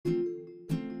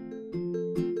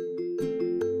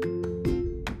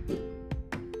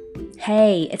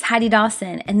Hey, it's Heidi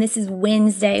Dawson, and this is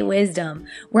Wednesday Wisdom,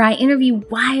 where I interview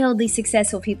wildly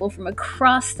successful people from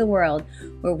across the world,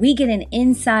 where we get an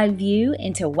inside view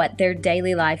into what their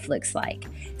daily life looks like.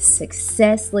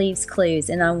 Success leaves clues,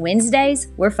 and on Wednesdays,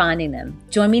 we're finding them.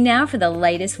 Join me now for the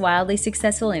latest wildly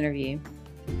successful interview.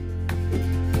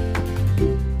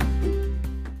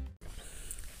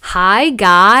 Hi,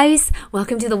 guys.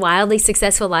 Welcome to the Wildly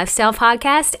Successful Lifestyle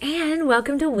Podcast and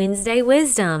welcome to Wednesday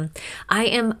Wisdom. I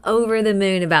am over the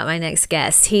moon about my next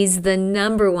guest. He's the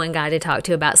number one guy to talk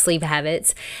to about sleep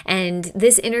habits, and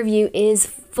this interview is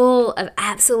full of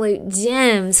absolute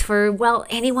gems for, well,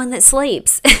 anyone that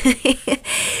sleeps.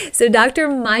 So Dr.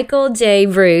 Michael J.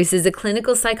 Breus is a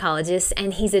clinical psychologist,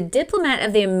 and he's a diplomat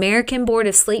of the American Board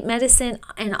of Sleep Medicine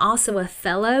and also a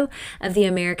fellow of the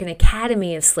American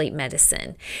Academy of Sleep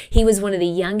Medicine. He was one of the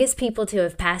youngest people to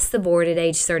have passed the board at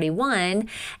age 31,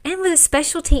 and with a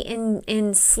specialty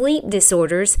in sleep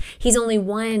disorders, he's only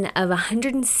one of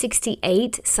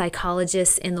 168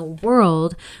 psychologists in the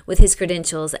world with his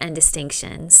credentials and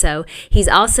distinction. So he's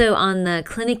also on the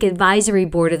clinic advisory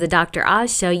board of the Dr.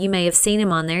 Oz Show. You may have seen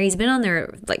him on there. He's been on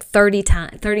there like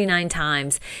 39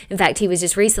 times. In fact, he was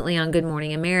just recently on Good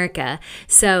Morning America.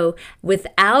 So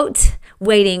without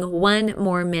waiting one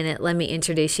more minute, let me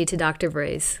introduce you to Dr.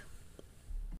 Breus.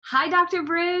 Hi, Dr.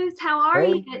 Breus. How are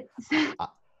you?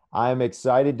 I'm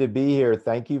excited to be here.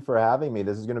 Thank you for having me.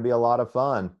 This is going to be a lot of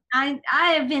fun. I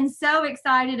have been so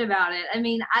excited about it. I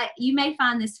mean, you may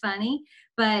find this funny,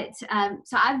 but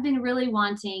so I've been really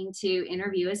wanting to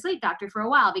interview a sleep doctor for a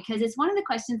while because it's one of the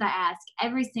questions I ask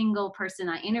every single person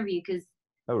I interview. Because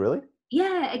oh, really?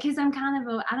 Yeah, because I'm kind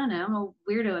of I'm a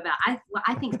weirdo about.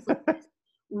 I think sleep is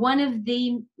one of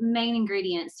the main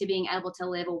ingredients to being able to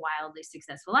live a wildly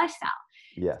successful lifestyle.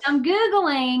 Yes. So I'm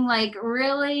Googling like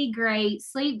really great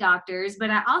sleep doctors,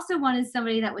 but I also wanted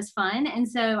somebody that was fun. And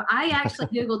so I actually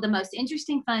Googled the most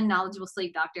interesting, fun, knowledgeable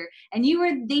sleep doctor. And you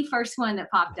were the first one that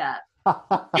popped up.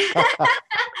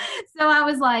 So I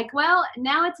was like, well,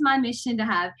 now it's my mission to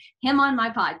have him on my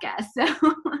podcast.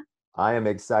 So I am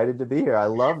excited to be here. I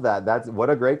love that. That's what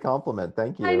a great compliment.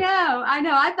 Thank you. I know.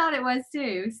 I thought it was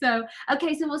too. So,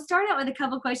 okay. So we'll start out with a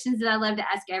couple questions that I love to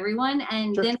ask everyone,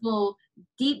 and Sure. Then we'll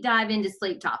deep dive into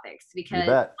sleep topics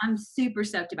because I'm super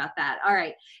stoked about that. All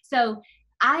right. So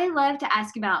I love to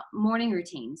ask about morning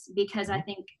routines because I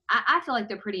think I feel like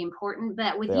they're pretty important.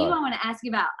 But with you, I want to ask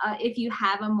you about if you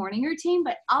have a morning routine,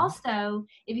 but also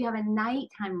if you have a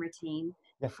nighttime routine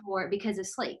because of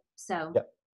sleep. So. Yep.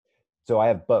 So I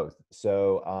have both.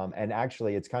 So, and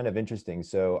actually it's kind of interesting.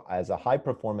 So as a high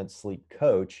performance sleep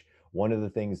coach, one of the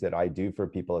things that I do for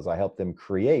people is I help them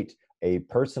create a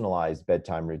personalized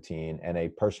bedtime routine and a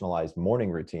personalized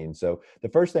morning routine. So the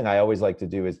first thing I always like to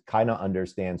do is kind of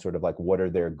understand sort of like what are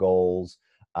their goals,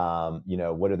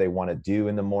 what do they want to do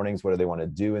in the mornings? What do they want to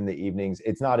do in the evenings?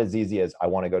 It's not as easy as I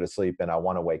want to go to sleep and I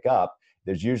want to wake up.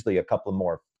 There's usually a couple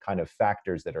more kind of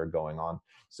factors that are going on.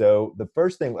 So the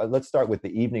first thing, let's start with the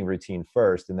evening routine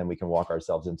first, and then we can walk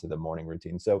ourselves into the morning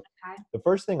routine. So the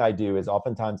first thing I do is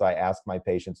oftentimes I ask my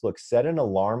patients, look, set an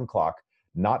alarm clock,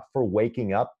 not for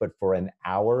waking up, but for an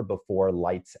hour before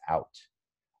lights out.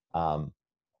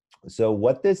 So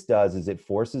what this does is it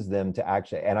forces them to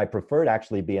actually, and I prefer it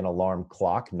actually be an alarm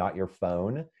clock, not your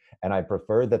phone. And I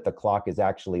prefer that the clock is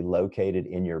actually located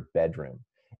in your bedroom.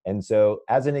 And so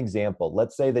as an example,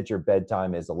 let's say that your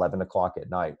bedtime is 11 o'clock at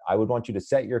night. I would want you to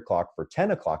set your clock for 10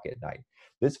 o'clock at night.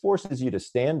 This forces you to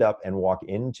stand up and walk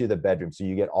into the bedroom. So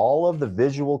you get all of the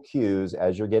visual cues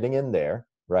as you're getting in there,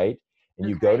 right? And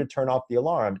you go to turn off the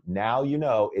alarm. Now you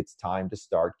know it's time to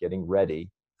start getting ready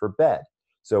for bed.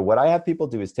 So what I have people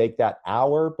do is take that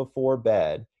hour before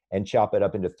bed and chop it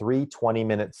up into 3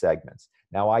 20-minute segments.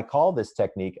 Now I call this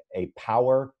technique a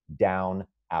power down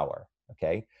hour,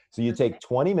 okay? So you take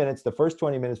 20 minutes, the first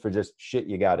 20 minutes for just shit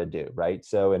you got to do, right?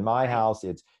 So in my house,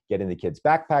 it's getting the kids'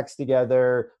 backpacks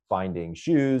together, finding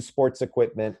shoes, sports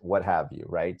equipment, what have you,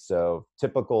 right? So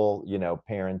typical,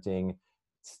 parenting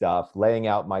stuff, laying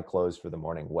out my clothes for the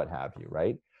morning, what have you,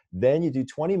 right? Then you do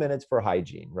 20 minutes for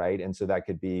hygiene, right? And so that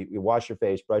could be you wash your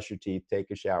face, brush your teeth,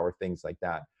 take a shower, things like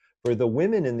that. For the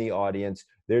women in the audience,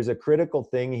 there's a critical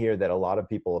thing here that a lot of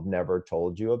people have never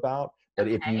told you about. But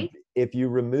if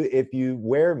you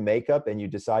wear makeup and you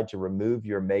decide to remove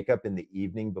your makeup in the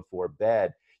evening before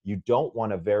bed, you don't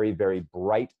want a very, very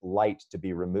bright light to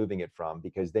be removing it from,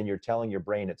 because then you're telling your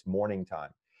brain it's morning time.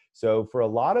 So for a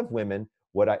lot of women,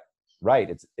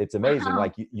 it's amazing. Wow.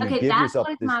 Like you okay, give that yourself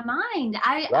blows this, my mind.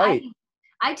 right.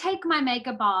 I take my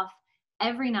makeup off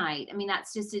every night. I mean,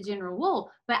 that's just a general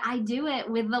rule, but I do it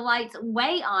with the lights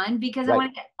way on because I Right.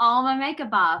 want to get all my makeup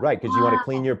off. Right, because you want to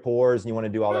clean your pores and you want to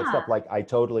do all that Yeah. stuff. Like, I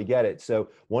totally get it. So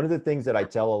one of the things that I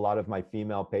tell a lot of my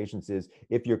female patients is,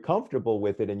 if you're comfortable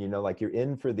with it and you know, like, you're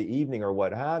in for the evening or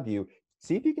what have you,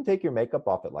 see if you can take your makeup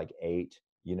off at like 8,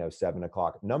 7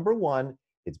 o'clock. Number one,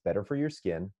 it's better for your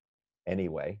skin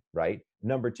anyway, right?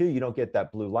 Number two, you don't get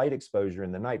that blue light exposure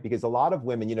in the night, because a lot of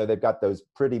women, they've got those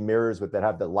pretty mirrors that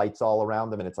have the lights all around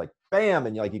them, and it's like bam,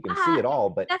 and you can see it all.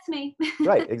 But That's me.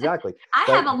 right, exactly. I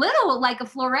But have a little, like a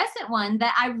fluorescent one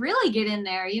that I really get in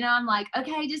there. I'm like,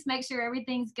 okay, just make sure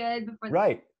everything's good before.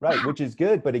 right, Wow. which is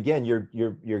good. But again,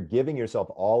 you're giving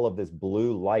yourself all of this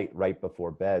blue light right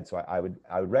before bed. So I would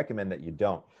recommend that you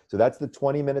don't. So that's the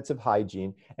 20 minutes of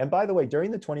hygiene. And by the way, during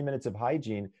the 20 minutes of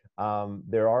hygiene,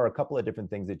 there are a couple of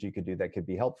different things that you could do that could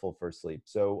be helpful for sleep.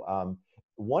 So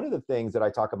one of the things that I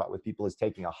talk about with people is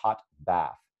taking a hot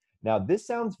bath. Now, this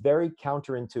sounds very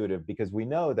counterintuitive, because we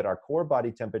know that our core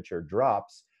body temperature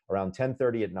drops around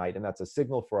 10:30 at night, and that's a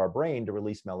signal for our brain to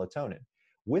release melatonin.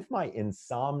 With my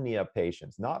insomnia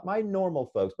patients, not my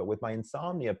normal folks, but with my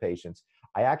insomnia patients,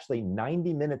 I actually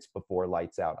 90 minutes before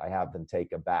lights out, I have them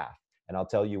take a bath. And I'll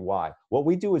tell you why. What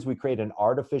we do is we create an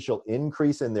artificial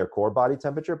increase in their core body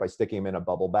temperature by sticking them in a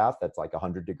bubble bath that's like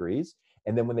 100 degrees.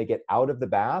 And then when they get out of the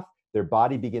bath, their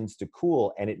body begins to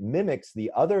cool, and it mimics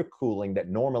the other cooling that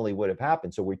normally would have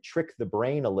happened. So we trick the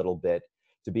brain a little bit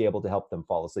to be able to help them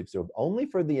fall asleep. So only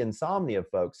for the insomnia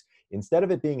folks, instead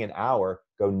of it being an hour,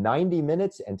 go 90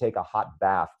 minutes and take a hot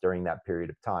bath during that period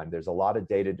of time. There's a lot of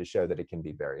data to show that it can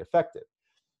be very effective.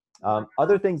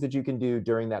 Other things that you can do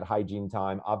during that hygiene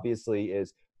time, obviously,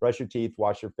 is brush your teeth,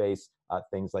 wash your face,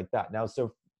 things like that. Now,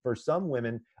 so for some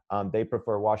women, they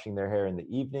prefer washing their hair in the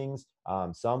evenings.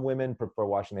 Some women prefer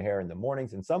washing their hair in the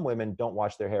mornings, and some women don't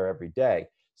wash their hair every day.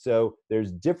 So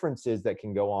there's differences that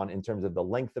can go on in terms of the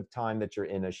length of time that you're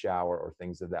in a shower or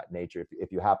things of that nature,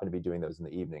 if you happen to be doing those in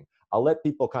the evening. I'll let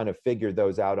people kind of figure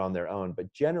those out on their own,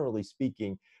 but generally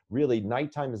speaking, really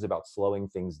nighttime is about slowing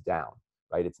things down,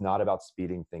 right? It's not about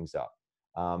speeding things up.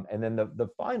 And then the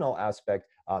final aspect,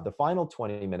 the final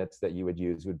 20 minutes that you would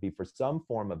use would be for some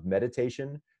form of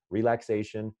meditation,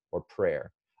 relaxation, or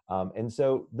prayer. And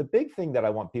so the big thing that I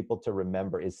want people to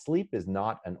remember is sleep is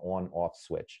not an on-off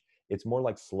switch. It's more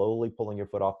like slowly pulling your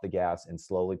foot off the gas and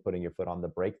slowly putting your foot on the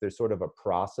brake. There's sort of a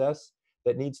process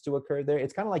that needs to occur there.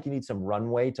 It's kind of like you need some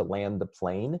runway to land the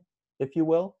plane, if you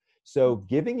will. So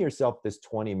giving yourself this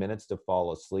 20 minutes to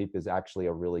fall asleep is actually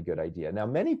a really good idea. Now,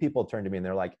 many people turn to me and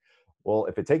they're like, well,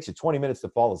 if it takes you 20 minutes to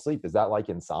fall asleep, is that like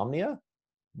insomnia?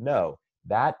 No,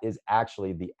 that is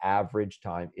actually the average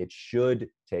time it should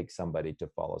take somebody to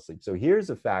fall asleep. So here's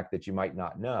a fact that you might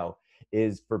not know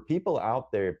is, for people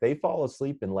out there, if they fall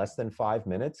asleep in less than 5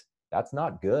 minutes, that's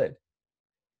not good.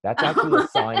 That's actually a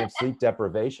sign of sleep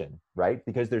deprivation, right?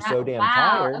 Because they're so damn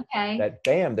tired that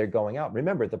bam, they're going out.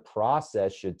 Remember, the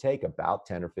process should take about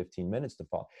 10 or 15 minutes to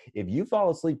fall. If you fall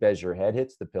asleep as your head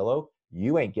hits the pillow,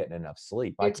 you ain't getting enough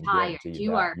sleep. I can guarantee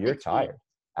you that. You're tired.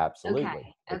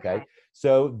 Absolutely. Okay.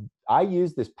 So I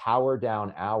use this power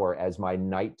down hour as my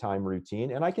nighttime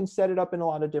routine, and I can set it up in a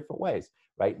lot of different ways.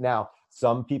 Right now,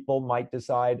 some people might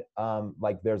decide,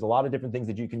 like, there's a lot of different things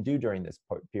that you can do during this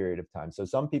period of time. So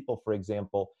some people, for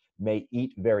example, may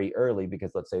eat very early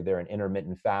because, let's say, they're an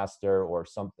intermittent faster or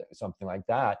something like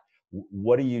that.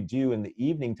 What do you do in the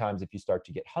evening times if you start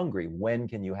to get hungry? When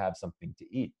can you have something to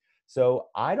eat? So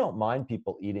I don't mind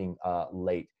people eating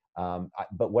late.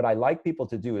 But what I like people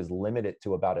to do is limit it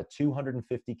to about a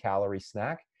 250 calorie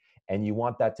snack. And you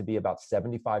want that to be about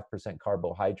 75%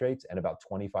 carbohydrates and about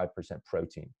 25%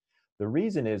 protein. The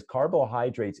reason is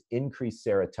carbohydrates increase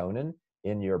serotonin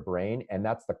in your brain, and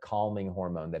that's the calming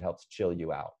hormone that helps chill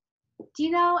you out. Do you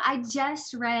know, I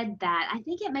just read that. I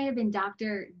think it may have been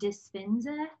Dr.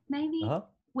 Dispenza, maybe,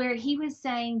 where he was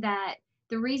saying that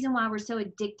the reason why we're so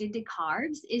addicted to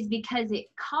carbs is because it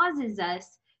causes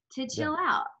us to chill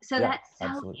out. So that's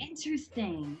so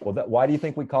interesting. Well, why do you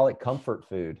think we call it comfort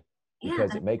food?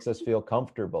 Because it makes us feel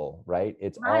comfortable, right?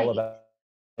 It's all about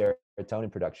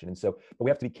serotonin production. And so, but we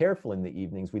have to be careful in the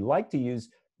evenings. We like to use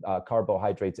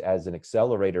carbohydrates as an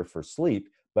accelerator for sleep,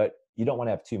 but you don't want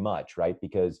to have too much, right?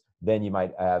 Because then you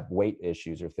might have weight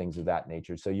issues or things of that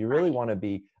nature. So you really want to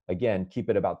be, again, keep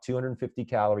it about 250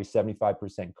 calories,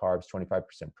 75% carbs, 25%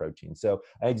 protein. So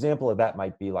an example of that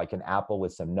might be like an apple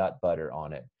with some nut butter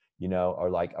on it, or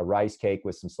like a rice cake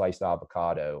with some sliced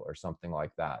avocado or something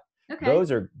like that.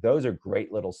 Those are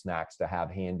great little snacks to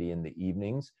have handy in the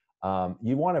evenings.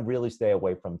 You want to really stay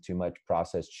away from too much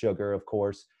processed sugar, of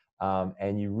course.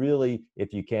 And you really,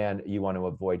 if you can, you want to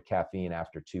avoid caffeine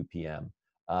after 2 p.m.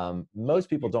 Most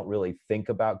people don't really think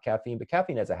about caffeine, but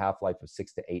caffeine has a half-life of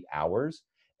 6 to 8 hours.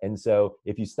 And so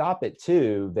if you stop at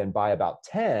 2, then by about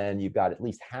 10, you've got at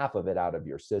least half of it out of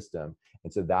your system.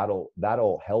 And so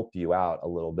that'll help you out a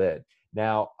little bit.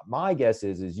 Now, my guess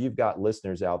is you've got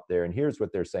listeners out there, and here's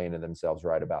what they're saying to themselves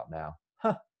right about now.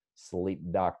 Huh, sleep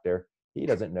doctor. He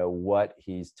doesn't know what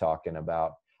he's talking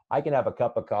about. I can have a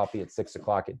cup of coffee at 6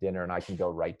 o'clock at dinner and I can go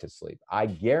right to sleep. I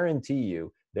guarantee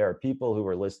you there are people who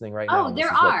are listening right now. Oh, and there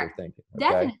this is what are. they're thinking. Okay?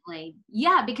 Definitely.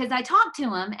 Yeah, because I talked to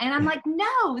them and I'm like,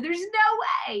 no, there's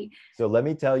no way. So let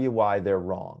me tell you why they're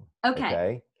wrong.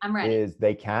 Okay. I'm ready. Is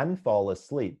they can fall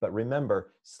asleep. But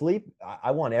remember, sleep,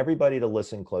 I want everybody to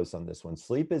listen close on this one.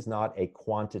 Sleep is not a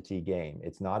quantity game.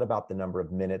 It's not about the number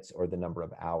of minutes or the number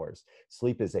of hours.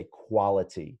 Sleep is a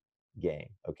quality game,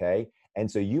 okay? And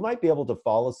so you might be able to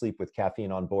fall asleep with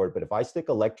caffeine on board, but if I stick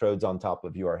electrodes on top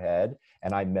of your head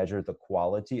and I measure the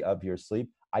quality of your sleep,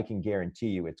 I can guarantee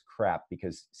you it's crap,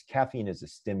 because caffeine is a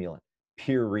stimulant,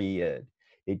 period.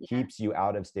 It keeps you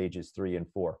out of stages 3 and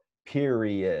 4,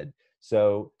 period.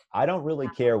 So I don't really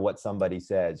care what somebody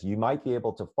says. You might be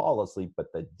able to fall asleep,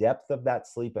 but the depth of that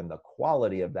sleep and the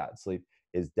quality of that sleep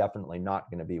is definitely not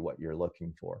going to be what you're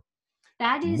looking for.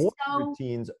 That is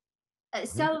routines.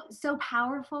 So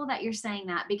powerful that you're saying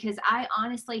that, because I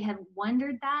honestly have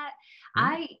wondered that.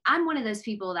 I'm one of those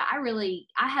people that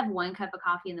I have 1 cup of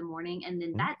coffee in the morning and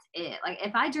then that's it. Like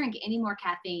if I drink any more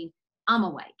caffeine, I'm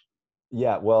awake.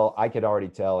 Yeah, well, I could already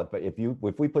tell it, but if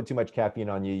we put too much caffeine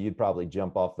on you, you'd probably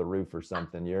jump off the roof or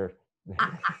something. You're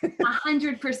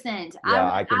 100%.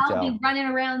 Yeah, I'll be running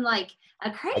around like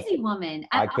a crazy woman.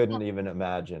 I couldn't even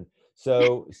imagine.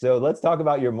 So let's talk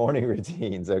about your morning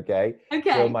routines, okay? Okay.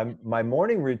 So my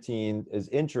morning routine is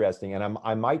interesting, and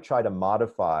I might try to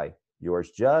modify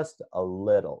yours just a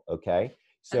little, okay?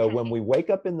 So when we wake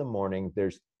up in the morning,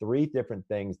 there's 3 different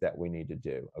things that we need to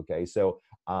do, okay? So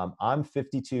I'm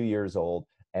 52 years old,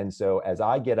 and so as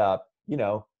I get up,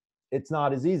 it's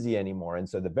not as easy anymore. And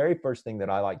so the very first thing that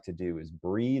I like to do is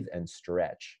breathe and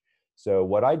stretch. So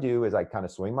what I do is I kind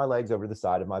of swing my legs over the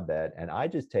side of my bed and I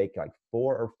just take like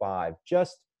 4 or 5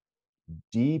 just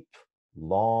deep,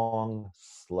 long,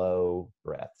 slow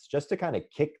breaths, just to kind of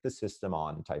kick the system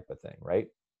on type of thing, right?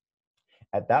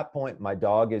 At that point, my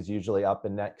dog is usually up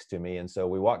and next to me. And so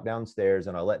we walk downstairs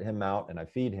and I let him out and I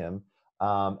feed him.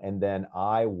 And then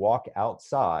I walk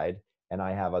outside and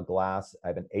I have an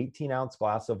 18-ounce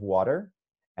glass of water.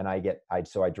 And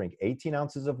so I drink 18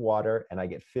 ounces of water and I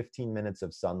get 15 minutes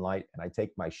of sunlight, and I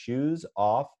take my shoes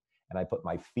off and I put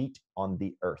my feet on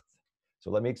the earth.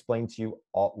 So let me explain to you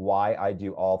why I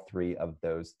do all 3 of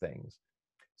those things.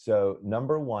 So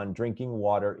number 1, drinking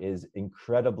water is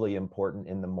incredibly important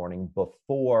in the morning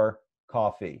before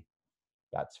coffee.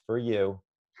 That's for you.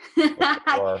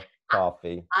 Before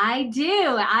coffee. I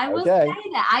do. I will say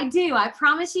that. I do. I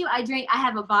promise you, I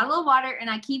have a bottle of water and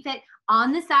I keep it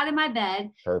on the side of my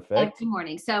bed. Perfect. Every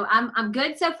morning. So I'm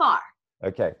good so far.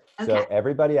 Okay. So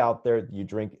everybody out there, you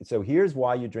drink. So here's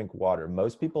why you drink water.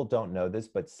 Most people don't know this,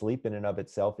 but sleep in and of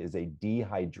itself is a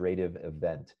dehydrative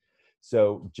event.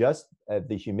 So just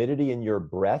the humidity in your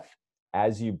breath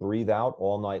as you breathe out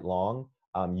all night long,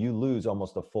 you lose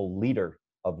almost a full liter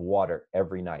of water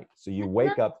every night. So you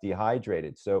wake up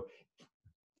dehydrated. So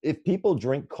if people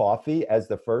drink coffee as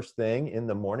the first thing in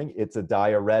the morning, it's a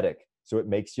diuretic. So it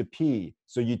makes you pee.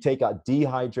 So you take a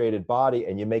dehydrated body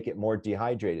and you make it more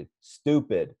dehydrated.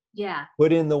 Stupid. Yeah.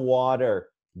 Put in the water.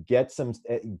 Get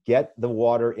the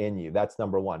water in you. That's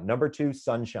number 1. Number 2,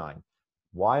 sunshine.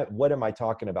 What am I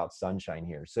talking about sunshine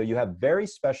here? So you have very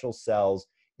special cells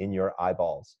in your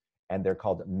eyeballs, and they're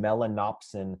called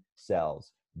melanopsin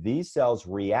cells. These cells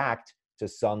react to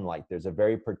sunlight. There's a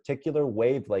very particular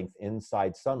wavelength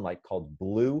inside sunlight called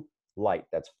blue light.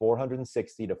 That's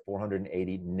 460 to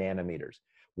 480 nanometers.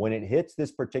 When it hits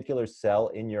this particular cell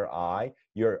in your eye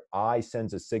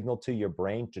sends a signal to your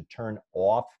brain to turn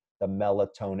off the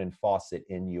melatonin faucet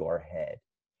in your head.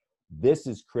 This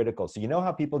is critical. So you know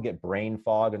how people get brain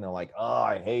fog and they're like, oh,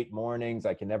 I hate mornings.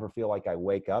 I can never feel like I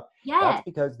wake up. Yeah. That's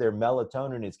because their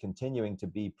melatonin is continuing to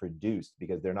be produced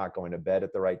because they're not going to bed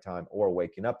at the right time or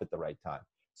waking up at the right time.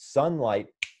 Sunlight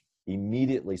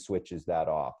immediately switches that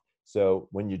off. So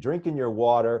when you're drinking your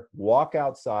water, walk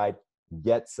outside,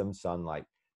 get some sunlight.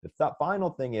 The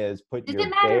final thing is Does it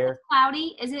matter if it's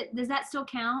cloudy? Does that still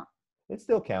count? It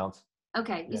still counts.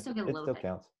 Okay, you still get a little bit. It still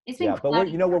counts. Yeah, but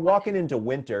we're walking into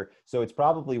winter, so it's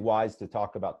probably wise to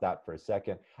talk about that for a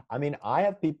second. I mean, I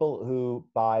have people who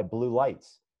buy blue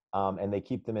lights, and they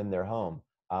keep them in their home.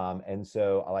 And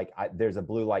so there's a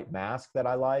blue light mask that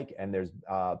I like, and there's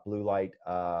blue light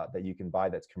that you can buy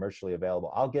that's commercially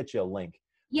available. I'll get you a link.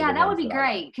 Yeah, that would be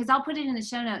great, because I'll put it in the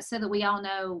show notes so that we all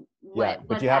know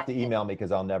but you have to email me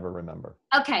because I'll never remember.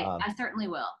 Okay, I certainly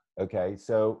will. Okay,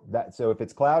 so if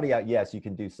it's cloudy out, yes, you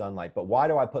can do sunlight. But why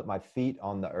do I put my feet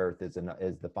on the earth is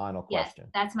the final question.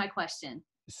 Yes, that's my question.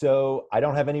 So I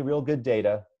don't have any real good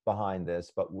data behind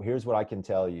this, but here's what I can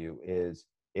tell you is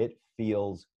it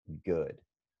feels good.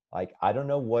 Like, I don't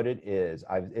know what it is.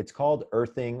 It's called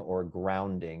earthing or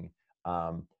grounding.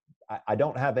 I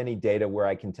don't have any data where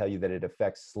I can tell you that it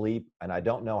affects sleep, and I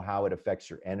don't know how it affects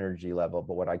your energy level.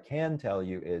 But what I can tell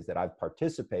you is that I've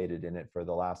participated in it for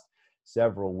the last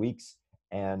several weeks,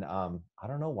 and I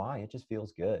don't know why, it just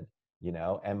feels good,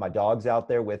 and my dog's out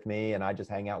there with me, and I just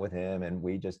hang out with him, and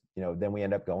we just, then we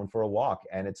end up going for a walk,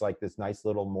 and it's like this nice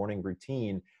little morning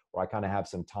routine where I kind of have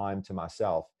some time to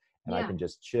myself, and I can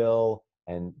just chill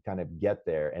and kind of get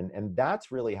there. And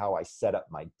that's really how I set up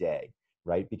my day,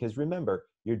 right? Because remember,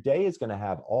 your day is going to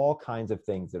have all kinds of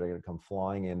things that are going to come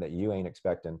flying in that you ain't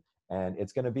expecting. And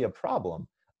it's going to be a problem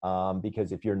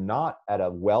because if you're not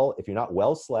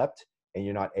well slept, and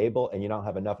you're not able, and you don't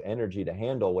have enough energy to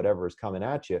handle whatever is coming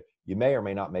at you, you may or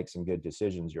may not make some good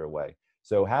decisions your way.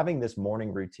 So having this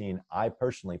morning routine, I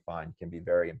personally find, can be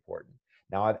very important.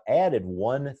 Now, I've added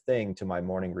one thing to my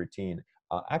morning routine,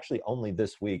 actually only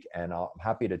this week, and I'm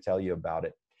happy to tell you about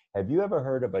it. Have you ever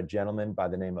heard of a gentleman by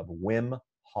the name of Wim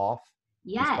Hof?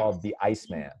 Yes. He's called the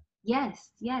Iceman.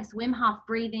 Yes. Wim Hof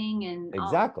breathing and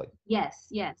exactly. Yes.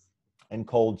 And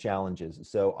cold challenges.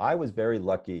 So I was very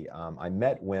lucky. I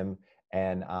met Wim,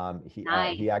 and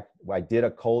I did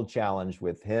a cold challenge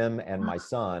with him and my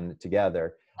son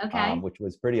together, which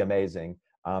was pretty amazing.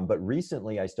 But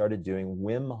recently I started doing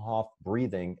Wim Hof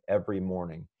breathing every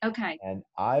morning. Okay. And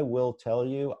I will tell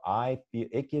you, I feel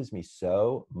it gives me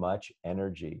so much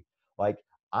energy. Like,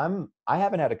 I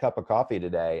haven't had a cup of coffee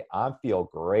today. I feel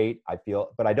great.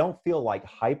 But I don't feel like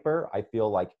hyper. I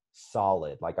feel like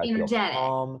solid. Like I feel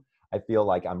calm. I feel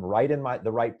like I'm right in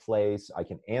the right place. I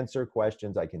can answer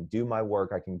questions. I can do my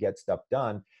work. I can get stuff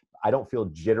done. I don't feel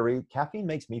jittery. Caffeine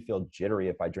makes me feel jittery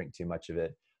if I drink too much of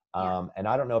it. And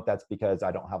I don't know if that's because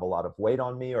I don't have a lot of weight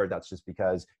on me, or that's just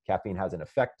because caffeine has an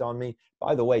effect on me.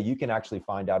 By the way, you can actually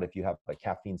find out if you have a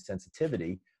caffeine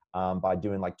sensitivity by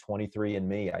doing like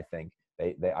 23andMe, I think.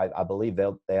 I believe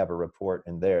they have a report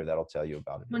in there that'll tell you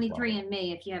about it.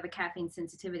 23andMe, if you have a caffeine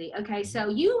sensitivity. Okay, so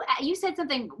you said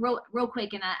something real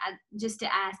quick, and I just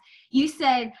to ask, you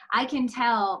said I can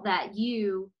tell that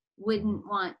you wouldn't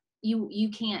want you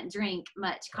can't drink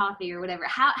much coffee or whatever.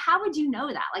 How would you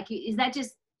know that? Like, is that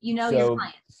just your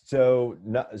clients?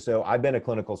 So I've been a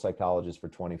clinical psychologist for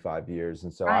 25 years,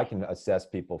 and so I can assess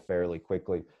people fairly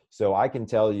quickly. So I can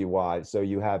tell you why. So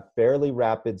you have fairly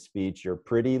rapid speech. You're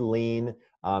pretty lean.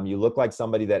 You look like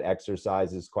somebody that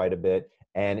exercises quite a bit.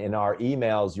 And in our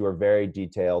emails, you are very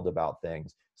detailed about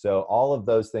things. So all of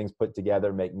those things put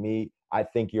together make me, I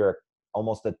think you're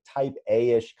almost a type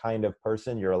A-ish kind of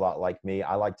person. You're a lot like me.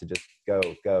 I like to just go.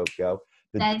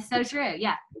 That's so true.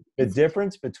 Yeah. The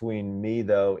difference between me,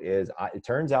 though, is it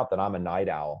turns out that I'm a night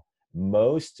owl.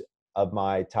 Most of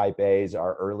my type A's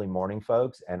are early morning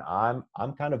folks, and I'm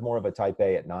kind of more of a type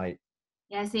A at night.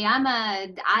 Yeah. See,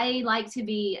 I like to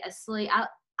be asleep.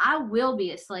 I will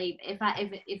be asleep if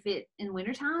it in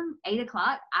wintertime,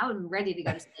 8:00, I'm ready to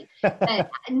go to sleep. But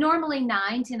normally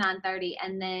 9 to 9:30,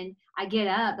 and then I get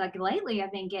up. Like lately,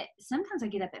 sometimes I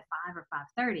get up at 5 or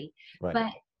 5:30. Right.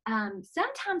 But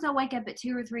sometimes I'll wake up at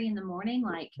 2 or 3 in the morning,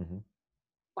 like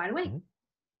wide awake.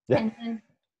 Yeah. And then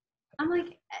I'm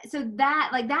like, so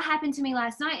that happened to me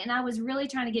last night, and I was really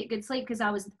trying to get good sleep because I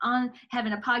was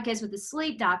having a podcast with the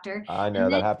sleep doctor. I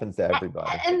know that happens to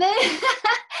everybody.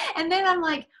 And then I'm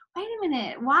like, wait a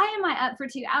minute, why am I up for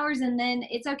 2 hours? And then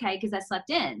it's okay because I slept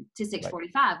in to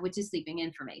 6:45, which is sleeping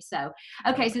in for me. So,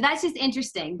 okay, so that's just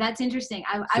interesting. That's interesting.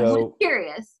 I was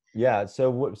curious. Yeah. So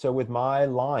with my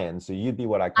lion, so you'd be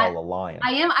what I call a lion.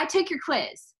 I am. I took your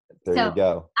quiz. There you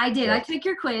go. I did. Yeah. I took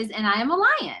your quiz, and I am a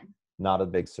lion. Not a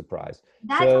big surprise.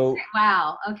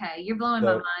 Wow. Okay. You're blowing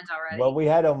my mind already. Well, we've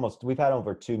had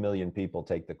over 2 million people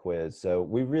take the quiz. So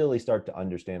we really start to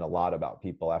understand a lot about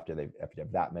people after you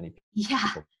have that many people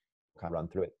kind of run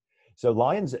through it. So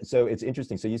lions, so it's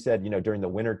interesting. So you said, during the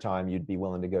winter time, you'd be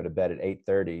willing to go to bed at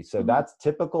 8:30. So that's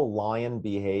typical lion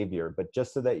behavior. But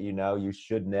just so that you know, you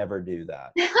should never do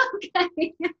that.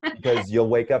 Okay. Because you'll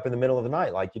wake up in the middle of the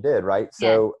night like you did, right?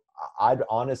 So I'd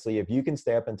honestly, if you can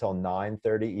stay up until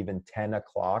 9:30, even 10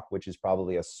 o'clock, which is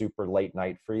probably a super late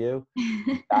night for you,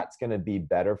 that's going to be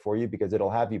better for you because it'll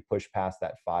have you push past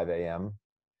that 5 a.m.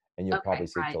 and you'll probably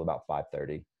sleep till about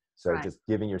 5:30. So just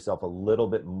giving yourself a little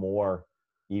bit more,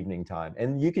 evening time.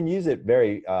 And you can use it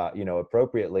very,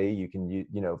 appropriately. You can use,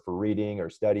 for reading or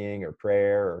studying or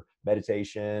prayer or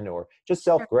meditation or just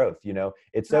self-growth.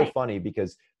 It's so funny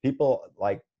because people,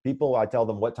 I tell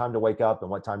them what time to wake up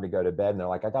and what time to go to bed. And they're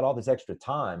like, I got all this extra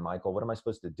time, Michael. What am I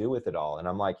supposed to do with it all? And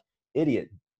I'm like, idiot,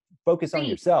 focus on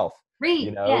yourself.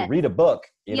 Read a book,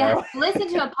 listen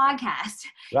to a podcast,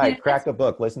 right? Crack a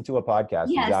book, listen to a podcast.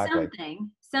 Yeah, exactly.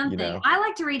 Something. I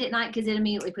like to read at night because it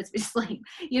immediately puts me to sleep.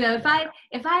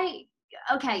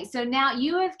 Okay, so now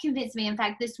you have convinced me. In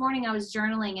fact, this morning I was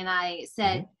journaling and I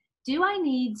said, do I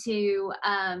need to,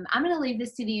 I'm going to leave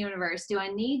this to the universe. Do I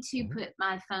need to put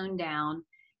my phone down?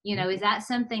 Is that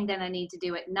something that I need to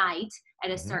do at night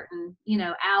at a certain,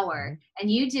 hour?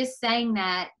 And you just saying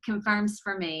that confirms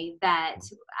for me that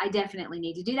I definitely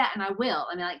need to do that. And I will.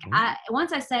 I mean,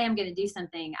 once I say I'm going to do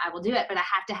something, I will do it, but I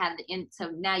have to have so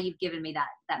now you've given me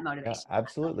that motivation. Yeah,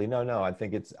 absolutely. No, I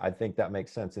think that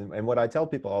makes sense. And what I tell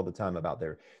people all the time about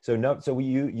there. So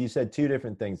you said two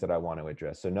different things that I want to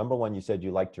address. So number one, you said you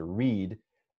like to read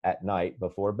at night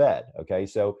before bed. Okay.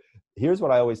 So here's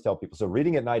what I always tell people. So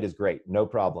reading at night is great. No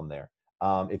problem there.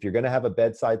 If you're going to have a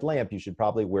bedside lamp, you should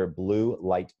probably wear blue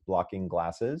light blocking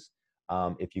glasses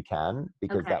if you can,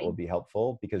 because that will be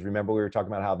helpful. Because remember, we were talking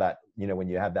about how that, when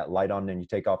you have that light on and you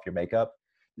take off your makeup,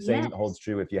 the same holds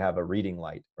true if you have a reading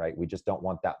light, right? We just don't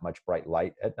want that much bright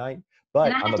light at night.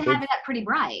 But and I have to have it up pretty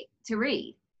bright to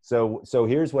read. So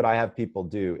here's what I have people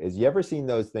do is, you ever seen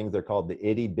those things? They're called the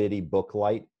itty bitty book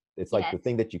light. It's like the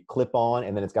thing that you clip on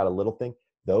and then it's got a little thing.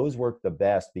 Those work the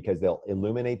best because they'll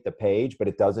illuminate the page, but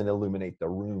it doesn't illuminate the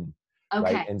room.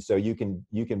 Okay. Right? And so you can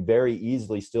very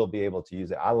easily still be able to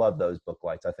use it. I love those book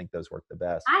lights. I think those work the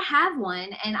best. I have one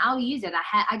and I'll use it.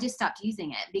 I just stopped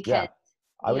using it because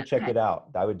I would check it out.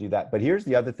 I would do that. But here's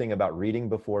the other thing about reading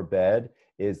before bed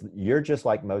is you're just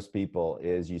like most people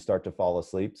is you start to fall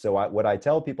asleep. So what I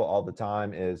tell people all the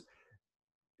time is,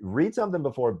 read something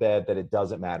before bed that it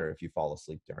doesn't matter if you fall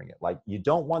asleep during it. Like, you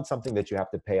don't want something that you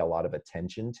have to pay a lot of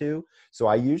attention to. So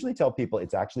I usually tell people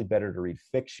it's actually better to read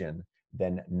fiction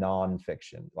than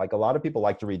nonfiction. Like, a lot of people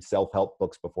like to read self-help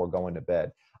books before going to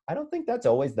bed. I don't think that's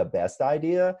always the best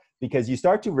idea, because you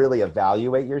start to really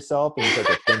evaluate yourself and you start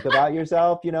to think about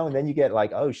yourself, and then you get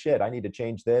like, oh shit, I need to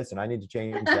change this and I need to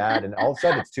change that. And all of a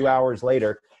sudden it's 2 hours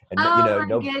later. And my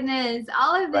goodness.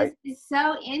 All of this is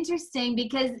so interesting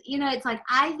because, it's like,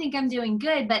 I think I'm doing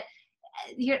good, but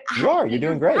you're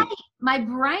doing great. Right. My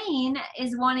brain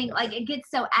is wanting, like, it gets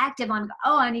so active on,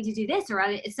 I need to do this. Or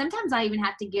sometimes I even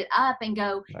have to get up and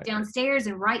go downstairs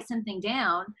and write something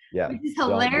down. Yeah. Which is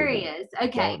hilarious.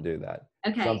 Okay. Don't do that.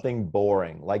 Okay. Something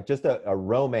boring, like just a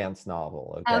romance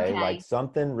novel. Okay. Like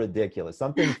something ridiculous,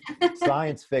 something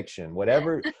science fiction,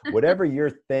 whatever your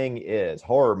thing is,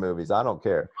 horror movies, I don't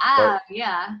care.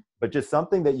 But just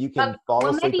something that you can fall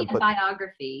asleep. Maybe a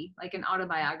biography, like an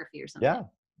autobiography or something. Yeah.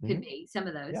 Could be some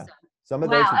of those. Yeah. Some of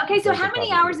those. Okay. So how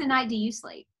many hours a night do you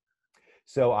sleep?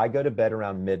 So I go to bed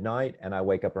around midnight and I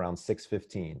wake up around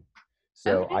 6:15.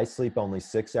 So I sleep only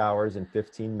 6 hours and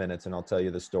 15 minutes. And I'll tell you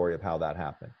the story of how that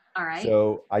happened. All right.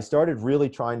 So I started really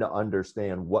trying to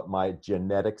understand what my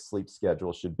genetic sleep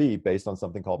schedule should be based on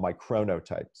something called my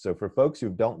chronotype. So for folks who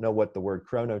don't know what the word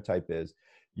chronotype is,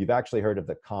 you've actually heard of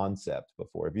the concept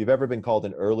before. If you've ever been called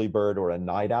an early bird or a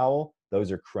night owl, those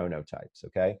are chronotypes.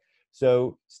 Okay.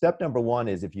 So step number one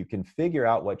is, if you can figure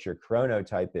out what your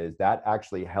chronotype is, that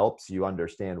actually helps you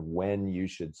understand when you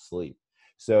should sleep.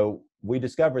 So we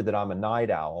discovered that I'm a night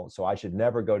owl, so I should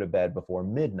never go to bed before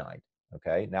midnight.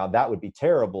 Okay. Now that would be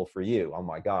terrible for you. Oh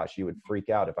my gosh. You would freak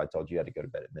out if I told you you had to go to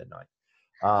bed at midnight.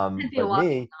 But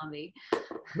me,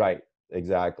 right.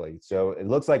 Exactly. So it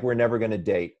looks like we're never going to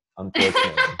date,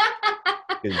 unfortunately.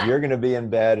 Because you're going to be in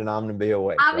bed and I'm going to be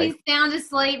awake. I'll be sound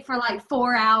asleep for like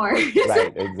 4 hours.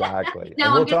 Right, exactly.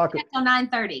 No, I'm going to get till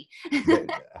 9:30.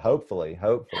 Hopefully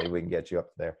we can get you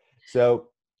up there. So,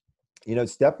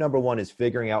 step number one is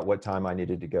figuring out what time I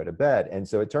needed to go to bed. And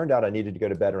so it turned out I needed to go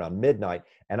to bed around midnight,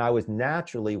 and I was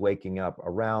naturally waking up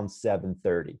around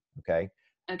 7:30. Okay.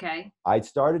 Okay. I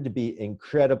started to be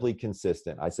incredibly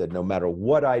consistent. I said, no matter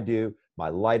what I do, my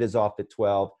light is off at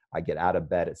 12. I get out of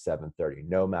bed at 7:30,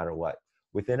 no matter what.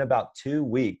 Within about 2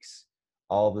 weeks,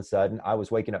 all of a sudden, I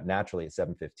was waking up naturally at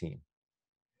 7:15.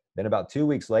 Then about 2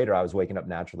 weeks later, I was waking up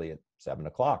naturally at 7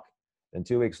 o'clock. Then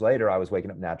 2 weeks later, I was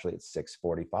waking up naturally at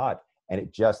 6:45. And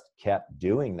it just kept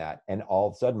doing that. And all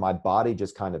of a sudden, my body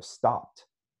just kind of stopped.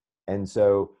 And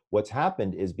so what's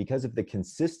happened is, because of the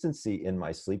consistency in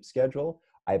my sleep schedule,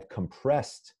 I've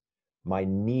compressed my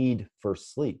need for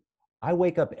sleep. I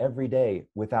wake up every day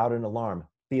without an alarm,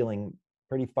 feeling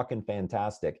pretty fucking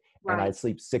fantastic. Right. And I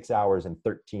sleep 6 hours and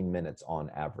 13 minutes on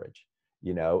average.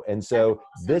 And so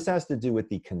awesome. this has to do with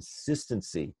the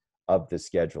consistency of the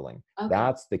scheduling. Okay.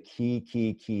 That's the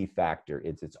key factor.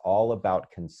 It's all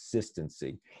about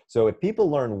consistency. So if people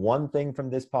learn one thing from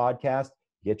this podcast,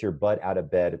 get your butt out of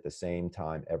bed at the same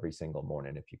time every single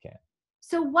morning if you can.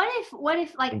 So what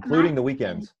if like including the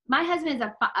weekends? My husband is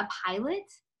a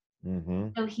pilot. Mm-hmm.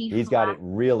 So he's got it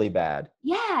really bad.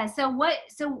 Yeah. So what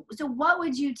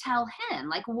would you tell him?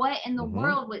 Like, what in the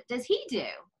world does he do?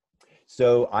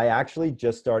 So I actually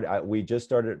just started, I've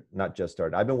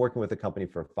been working with a company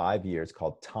for 5 years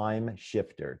called Time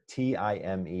Shifter,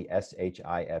 TIMESHIFTER.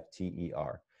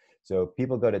 So if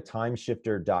people go to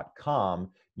timeshifter.com,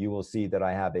 you will see that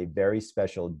I have a very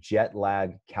special jet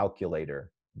lag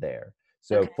calculator there.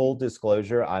 So full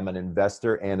disclosure, I'm an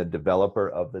investor and a developer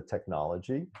of the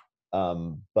technology.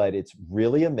 But it's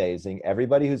really amazing.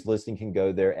 Everybody who's listening can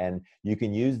go there and you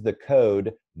can use the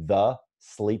code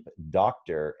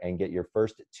TheSleepDoctor and get your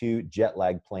first 2 jet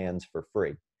lag plans for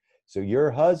free. So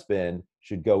your husband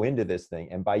should go into this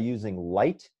thing, and by using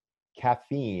light,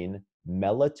 caffeine,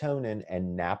 melatonin,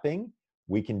 and napping,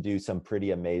 we can do some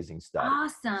pretty amazing stuff.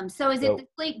 Awesome. So is it the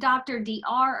Sleep Doctor DR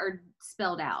or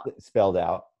spelled out? Spelled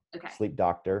out. Okay. Sleep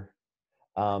Doctor.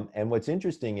 And what's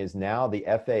interesting is now the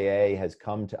FAA has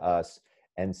come to us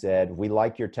and said, we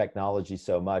like your technology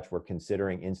so much, we're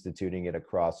considering instituting it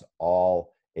across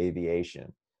all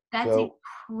aviation. That's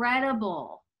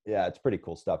incredible. Yeah, it's pretty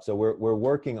cool stuff. So we're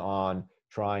working on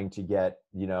trying to get,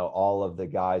 all of the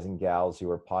guys and gals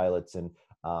who are pilots and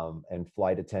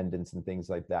flight attendants and things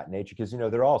like that nature, because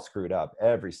they're all screwed up,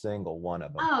 every single one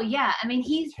of them. Oh yeah, I mean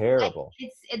he's terrible.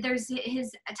 There's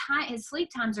his sleep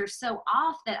times are so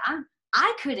off that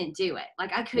I couldn't do it.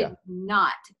 Like I could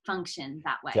not function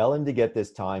that way. Tell him to get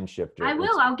this Time Shifter. I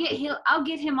will. I'll get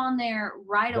him on there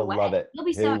right away. He'll love it. He'll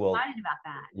be so excited about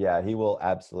that. Yeah, he will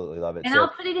absolutely love it. And I'll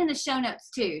put it in the show notes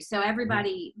too. So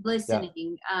everybody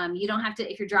listening, you don't have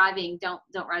to, if you're driving, don't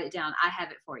write it down. I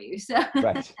have it for you. So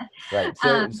right.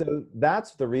 So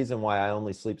that's the reason why I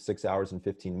only sleep 6 hours and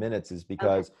 15 minutes is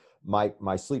because my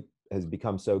sleep has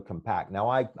become so compact. Now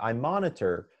I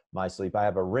monitor my sleep. I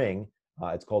have a ring.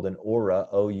 It's called an Oura,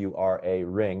 O-U-R-A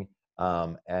ring.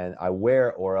 And I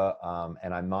wear Oura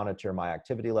and I monitor my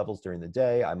activity levels during the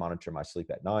day. I monitor my sleep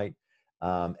at night.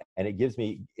 And it gives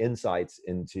me insights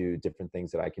into different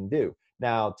things that I can do.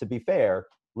 Now, to be fair,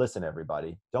 listen,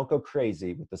 everybody, don't go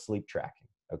crazy with the sleep tracking,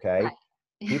 okay? Right.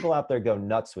 People out there go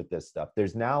nuts with this stuff.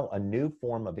 There's now a new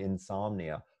form of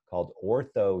insomnia called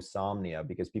orthosomnia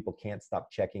because people can't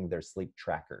stop checking their sleep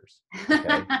trackers.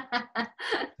 Okay?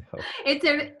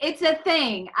 It's a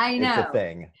thing. I know.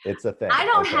 It's a thing. I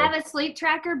don't have a sleep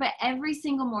tracker, but every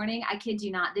single morning, I kid you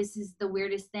not, this is the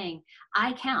weirdest thing.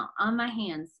 I count on my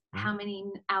hands how many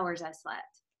hours I slept.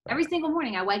 Right. Every single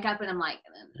morning I wake up and I'm like,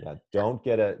 yeah, don't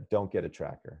get a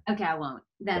tracker. Okay, I won't.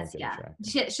 That's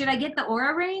Should I get the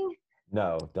Oura ring?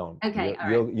 No, don't. Okay,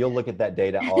 you'll look at that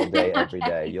data all day, every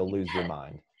day. You'll lose your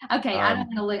mind. Okay, I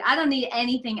don't need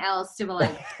anything else to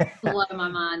like blow my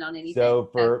mind on anything. So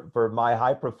for my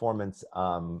high performance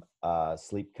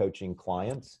sleep coaching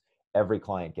clients, every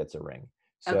client gets a ring.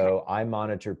 So I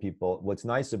monitor people. What's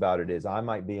nice about it is I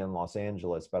might be in Los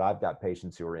Angeles, but I've got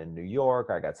patients who are in New York.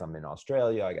 I got some in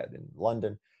Australia. I got in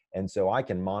London. And so I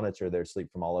can monitor their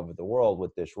sleep from all over the world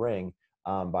with this ring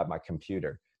by my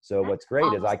computer. So what's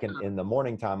great is I can, in the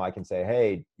morning time, I can say,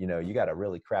 hey, you got a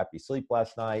really crappy sleep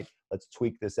last night. Let's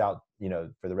tweak this out,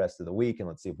 for the rest of the week. And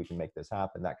let's see if we can make this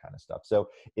happen, that kind of stuff. So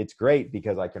it's great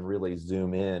because I can really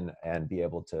zoom in and be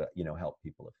able to, help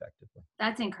people effectively.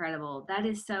 That's incredible. That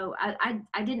is so,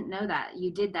 I didn't know that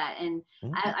you did that. And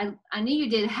I knew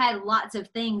you had lots of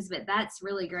things, but that's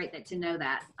really great to know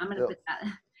that. I'm going to put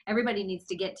that. Everybody needs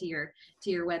to get to your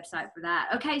website for that.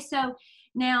 Okay. So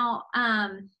now,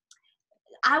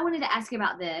 I wanted to ask you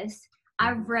about this.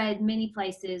 I've read many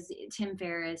places. Tim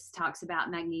Ferriss talks about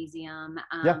magnesium.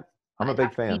 I'm a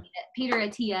big fan. Peter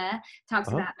Attia talks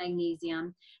about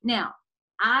magnesium. Now,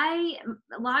 a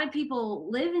lot of people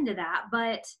live into that,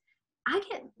 but I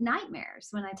get nightmares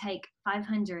when I take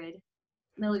 500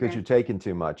 milligrams. Because you're taking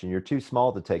too much, and you're too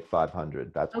small to take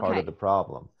 500. That's part of the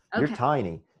problem. You're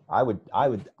tiny.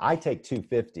 I take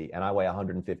 250, and I weigh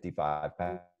 155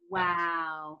 pounds.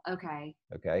 Wow. Okay.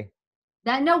 Okay.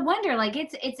 That no wonder, like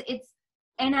it's,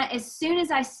 and as soon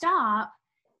as I stop,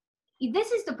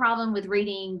 this is the problem with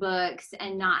reading books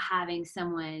and not having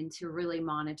someone to really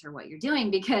monitor what you're doing,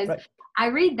 because I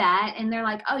read that and they're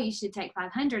like, oh, you should take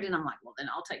 500. And I'm like, well, then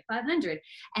I'll take 500.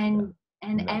 And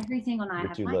every single night I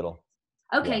have too little.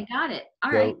 Okay. Got it.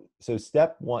 All right. So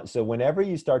step one, so whenever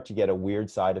you start to get a weird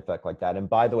side effect like that, and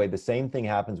by the way, the same thing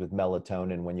happens with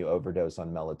melatonin when you overdose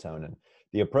on melatonin.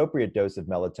 The appropriate dose of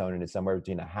melatonin is somewhere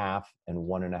between 0.5 and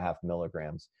 1.5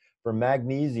 milligrams. For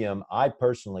magnesium, I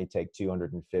personally take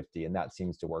 250, and that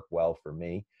seems to work well for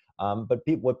me. But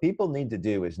what people need to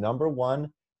do is, number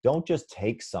one, don't just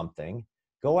take something.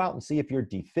 Go out and see if you're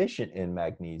deficient in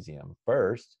magnesium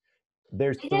first.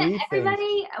 There's three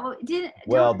things.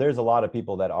 Well, there's a lot of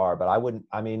people that are, but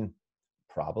I mean,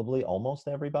 probably almost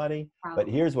everybody. Probably.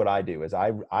 But here's what I do is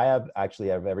I have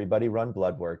everybody run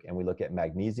blood work, and we look at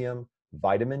magnesium,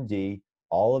 vitamin D,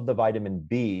 all of the vitamin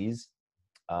Bs,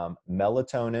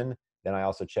 melatonin. Then I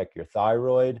also check your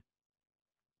thyroid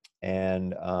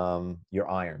and your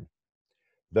iron.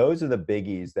 Those are the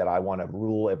biggies that I want to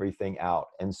rule everything out.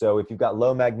 And so if you've got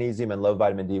low magnesium and low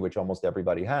vitamin D, which almost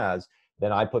everybody has,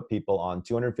 then I put people on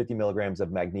 250 milligrams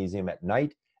of magnesium at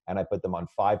night, and I put them on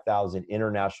 5,000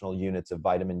 international units of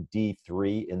vitamin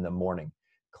D3 in the morning.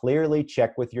 Clearly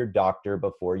check with your doctor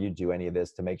before you do any of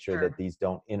this to make sure that these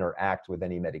don't interact with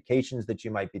any medications that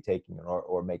you might be taking,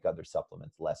 or make other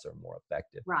supplements less or more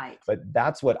effective. Right. But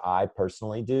that's what I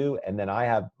personally do. And then I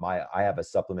have a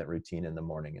supplement routine in the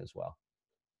morning as well.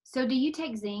 So do you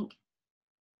take zinc?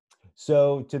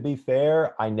 So to be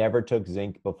fair, I never took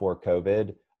zinc before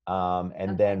COVID.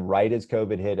 Then right as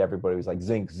COVID hit, everybody was like,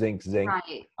 zinc, zinc, zinc.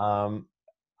 Right.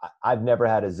 I've never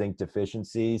had a zinc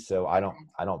deficiency, so I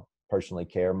don't personally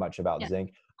care much about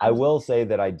zinc. I will say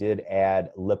that I did add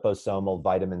liposomal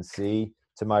vitamin C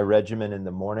to my regimen in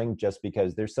the morning, just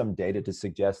because there's some data to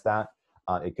suggest that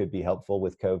it could be helpful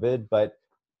with COVID. But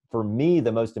for me,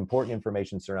 the most important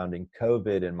information surrounding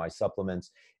COVID and my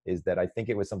supplements is that I think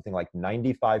it was something like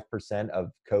 95%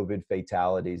 of COVID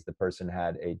fatalities, the person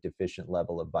had a deficient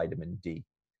level of vitamin D.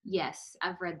 Yes,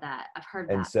 I've read that. I've heard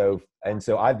that. And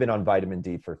so I've been on vitamin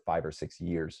D for 5 or 6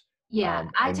 years. Yeah,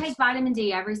 I take vitamin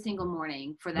D every single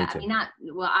morning for that. I mean,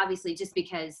 obviously just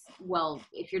because,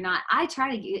 if you're not, I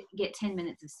try to get 10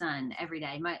 minutes of sun every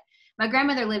day. My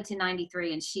grandmother lived to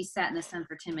 93, and she sat in the sun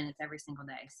for 10 minutes every single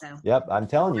day. So. Yep, I'm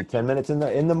telling you, 10 minutes in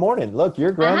the morning. Look,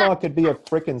 your grandma could be a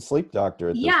freaking sleep doctor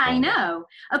at this point. I know.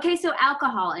 Okay, so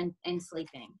alcohol and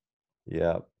sleeping.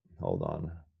 Yep. Hold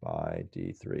on. By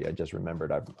D3. I just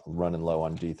remembered I'm running low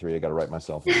on D3. I got to write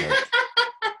myself a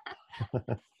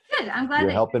note. Good. I'm glad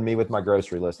you're helping me with my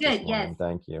grocery list this morning. Yes.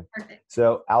 Thank you. Perfect.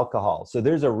 So alcohol. So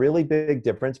there's a really big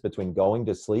difference between going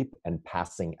to sleep and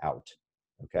passing out.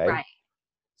 Okay.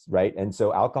 Right. And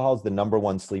so alcohol is the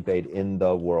 #1 sleep aid in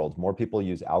the world. More people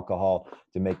use alcohol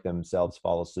to make themselves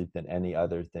fall asleep than any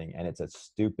other thing. And it's a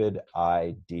stupid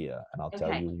idea. And I'll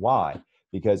tell you why.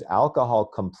 Because alcohol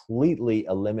completely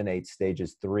eliminates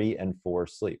stages 3 and 4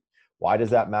 sleep. Why does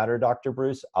that matter, Dr.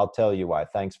 Bruce? I'll tell you why.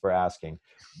 Thanks for asking.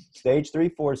 Stage 3,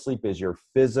 4 sleep is your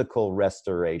physical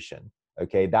restoration.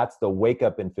 Okay, that's the wake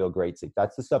up and feel great sleep.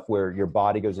 That's the stuff where your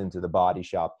body goes into the body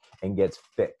shop and gets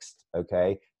fixed.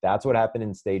 Okay, that's what happened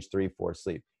in stage 3, 4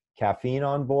 sleep. Caffeine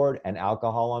on board and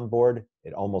alcohol on board,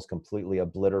 it almost completely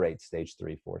obliterates stage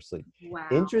 3, 4 sleep. Wow.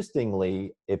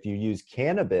 Interestingly, if you use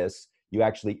cannabis, you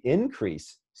actually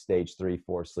increase stage 3,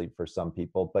 4 sleep for some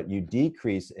people, but you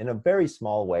decrease in a very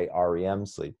small way REM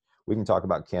sleep. We can talk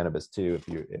about cannabis too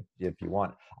if you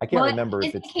want. I can't remember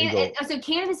if it's legal. So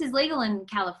cannabis is legal in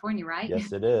California, right?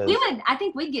 Yes, it is. I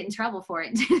think we'd get in trouble for it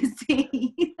in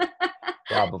Tennessee.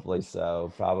 Probably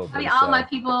so. Probably. I mean, all my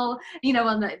people,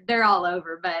 they're all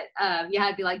over, but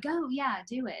I'd be like, go,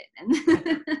 do it. And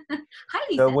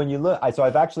so when you look, so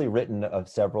I've actually written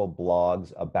several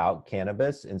blogs about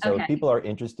cannabis, and so if people are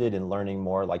interested in learning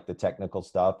more, like the technical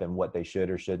stuff and what they should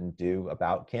or shouldn't do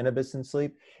about cannabis and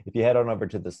sleep, if you head on over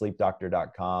to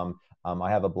thesleepdoctor.com, I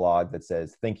have a blog that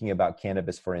says thinking about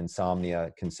cannabis for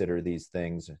insomnia, consider these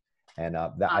things, and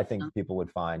I think people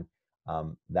would find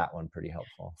that one pretty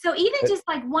helpful. So even just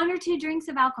like 1 or 2 drinks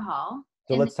of alcohol.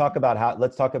 So let's talk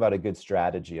about a good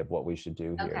strategy of what we should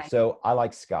do here. Okay. So I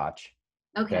like scotch.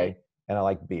 Okay. And I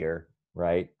like beer,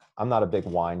 right? I'm not a big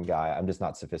wine guy. I'm just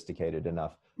not sophisticated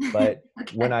enough. But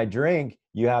when I drink,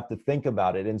 you have to think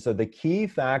about it. And so the key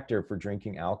factor for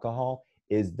drinking alcohol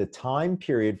is the time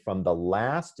period from the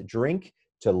last drink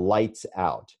to lights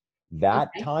out. That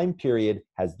time period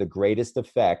has the greatest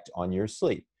effect on your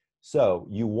sleep. So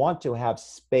you want to have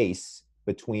space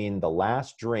between the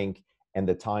last drink and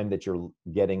the time that you're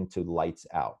getting to lights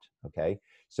out, okay?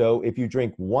 So if you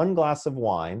drink 1 glass of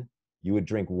wine, you would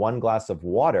drink 1 glass of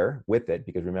water with it,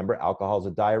 because remember, alcohol is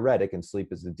a diuretic and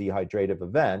sleep is a dehydrative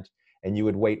event, and you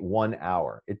would wait 1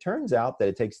 hour. It turns out that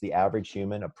it takes the average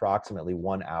human approximately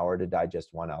 1 hour to digest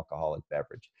 1 alcoholic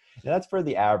beverage. And that's for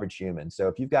the average human. So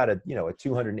if you've got a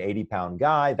 280-pound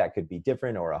guy, that could be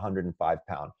different, or a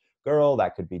 105-pound girl,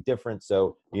 that could be different.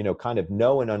 So, kind of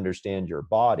know and understand your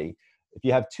body. If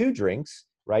you have 2 drinks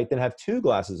right? Then have 2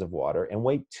 glasses of water and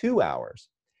wait 2 hours.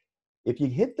 If you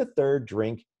hit the third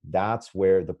drink, that's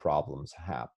where the problems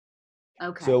happen.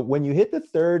 Okay. So when you hit the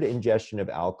third ingestion of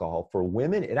alcohol, for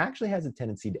women, it actually has a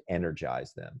tendency to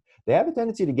energize them. They have a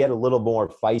tendency to get a little more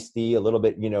feisty, a little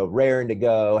bit, raring to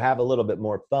go, have a little bit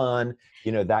more fun,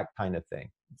 that kind of thing.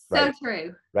 So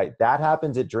true. Right. That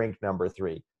happens at drink number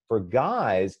 3. For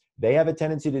guys, they have a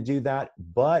tendency to do that,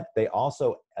 but they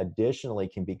also additionally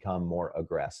can become more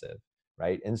aggressive.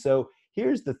 Right. And so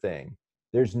here's the thing.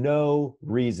 There's no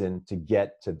reason to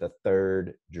get to the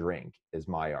third drink, is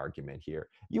my argument here.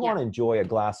 You want to enjoy a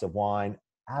glass of wine?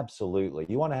 Absolutely.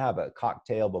 You want to have a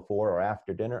cocktail before or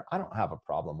after dinner? I don't have a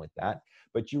problem with that.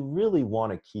 But you really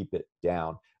want to keep it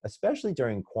down, especially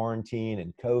during quarantine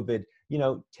and COVID.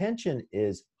 Tension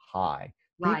is high.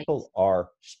 Right. People are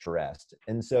stressed.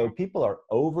 And so people are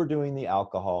overdoing the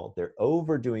alcohol. They're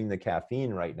overdoing the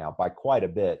caffeine right now by quite a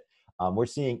bit. We're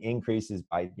seeing increases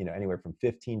by, anywhere from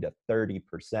 15 to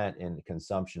 30% in the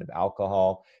consumption of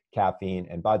alcohol, caffeine.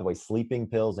 And by the way, sleeping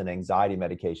pills and anxiety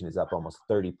medication is up almost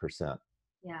 30%.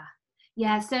 Yeah.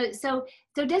 Yeah. So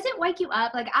does it wake you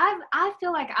up? Like I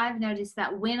feel like I've noticed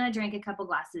that when I drink a couple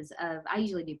glasses of, I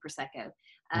usually do Prosecco,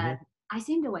 I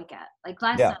seem to wake up. Like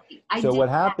last night. So what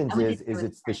happens is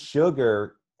it's the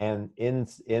sugar and in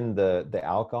the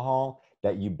alcohol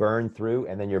that you burn through,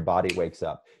 and then your body wakes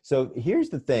up. So here's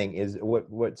the thing is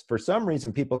what's for some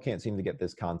reason people can't seem to get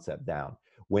this concept down.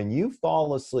 When you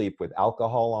fall asleep with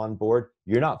alcohol on board,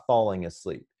 you're not falling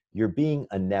asleep. You're being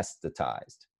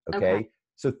anesthetized. Okay.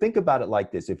 So think about it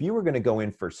like this. If you were going to go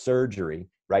in for surgery,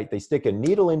 right? They stick a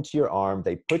needle into your arm,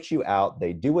 they put you out,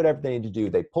 they do whatever they need to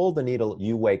do, they pull the needle,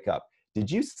 you wake up.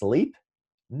 Did you sleep?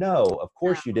 No, of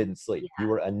course you didn't sleep. You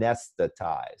were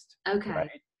anesthetized. Okay. Right?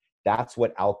 That's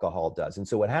what alcohol does. And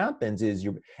so what happens is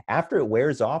after it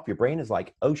wears off, your brain is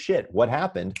like, oh shit, what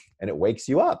happened? And it wakes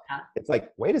you up. Yeah. It's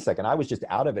like, wait a second, I was just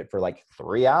out of it for like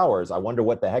 3 hours. I wonder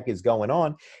what the heck is going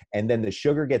on. And then the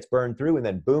sugar gets burned through and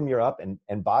then boom, you're up. And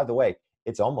by the way,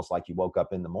 it's almost like you woke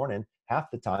up in the morning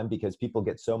half the time because people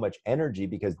get so much energy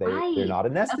because they're not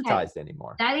anesthetized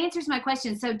anymore. That answers my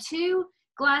question. So 2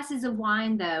 glasses of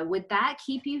wine though, would that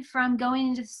keep you from going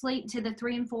into sleep to the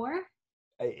 3 and 4?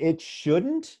 It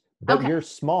shouldn't. But you're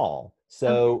small.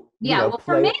 So,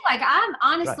 for me, like I'm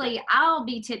honestly, I'll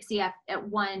be tipsy at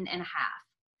 1.5.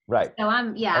 Right. So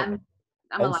I'm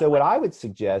and so what I would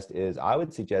suggest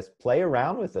play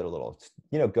around with it a little,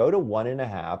 go to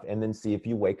 1.5 and then see if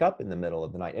you wake up in the middle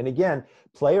of the night. And again,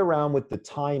 play around with the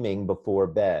timing before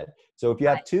bed. So if you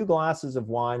have 2 glasses of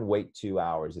wine, wait 2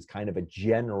 hours is kind of a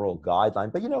general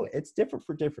guideline, but it's different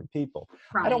for different people.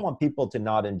 Right. I don't want people to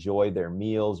not enjoy their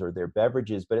meals or their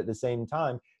beverages, but at the same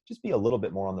time, just be a little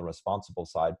bit more on the responsible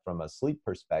side from a sleep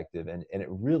perspective, and it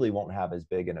really won't have as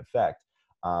big an effect.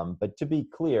 But to be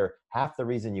clear, half the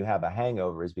reason you have a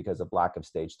hangover is because of lack of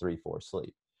stage 3-4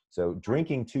 sleep. So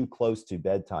drinking too close to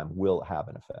bedtime will have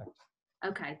an effect.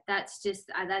 Okay.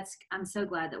 I'm so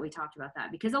glad that we talked about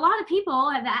that, because a lot of people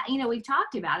have that, we've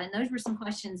talked about it, and those were some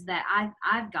questions that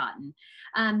I've gotten.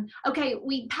 Okay.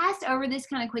 We passed over this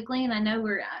kind of quickly, and I know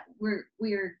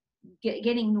we're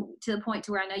getting to the point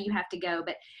to where I know you have to go,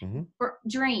 but for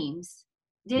dreams,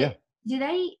 do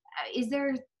they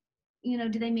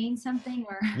mean something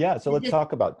or? Yeah. So let's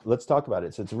talk about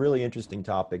it. So it's a really interesting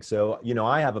topic. So,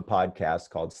 I have a podcast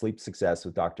called Sleep Success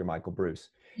with Dr. Michael Breus.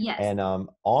 Yes. And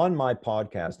on my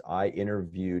podcast, I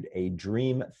interviewed a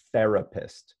dream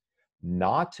therapist,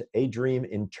 not a dream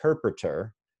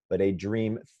interpreter, but a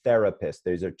dream therapist.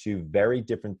 Those are 2 very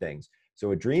different things.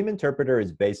 So a dream interpreter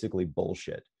is basically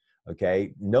bullshit.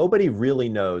 Okay. Nobody really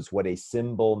knows what a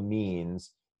symbol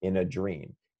means in a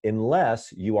dream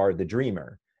unless you are the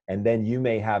dreamer. And then you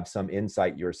may have some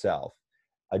insight yourself.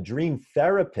 A dream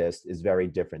therapist is very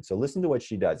different. So listen to what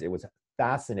she does. It was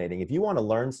fascinating. If you want to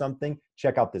learn something,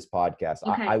 check out this podcast.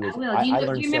 Okay, I will. I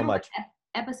learned so much. What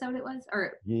episode it was?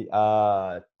 Or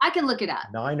I can look it up.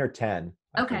 9 or 10,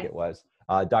 I think it was.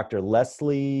 Dr.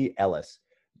 Leslie Ellis.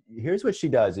 Here's what she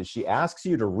does is she asks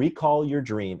you to recall your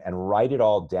dream and write it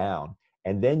all down.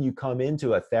 And then you come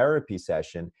into a therapy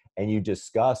session and you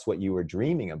discuss what you were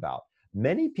dreaming about.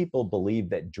 Many people believe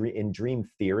that in dream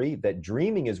theory, that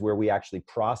dreaming is where we actually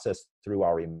process through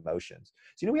our emotions.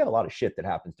 So, we have a lot of shit that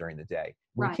happens during the day.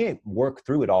 We can't work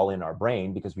through it all in our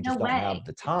brain because we just don't have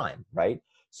the time, right?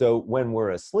 So when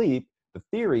we're asleep, the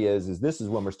theory is this is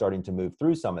when we're starting to move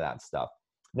through some of that stuff.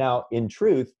 Now, in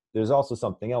truth, there's also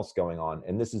something else going on,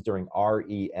 and this is during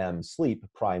REM sleep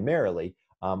primarily.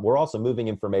 We're also moving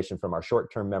information from our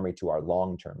short-term memory to our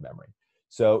long-term memory.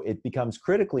 So it becomes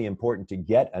critically important to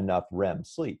get enough REM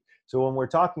sleep. So when we're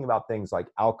talking about things like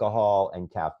alcohol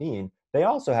and caffeine, they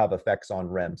also have effects on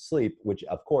REM sleep, which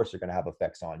of course are going to have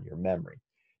effects on your memory.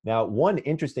 Now, one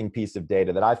interesting piece of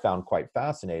data that I found quite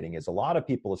fascinating is a lot of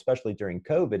people, especially during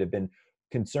COVID, have been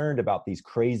concerned about these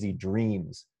crazy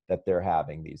dreams that they're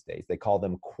having these days. They call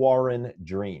them quarren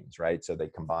dreams, right? So they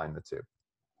combine the two,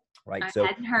 right? I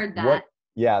hadn't heard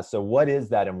that. So what is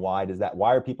that, and why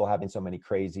are people having so many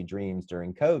crazy dreams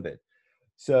during COVID?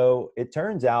 So it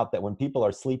turns out that when people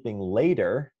are sleeping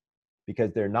later,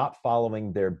 because they're not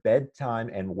following their bedtime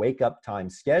and wake up time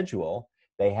schedule,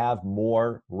 they have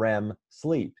more REM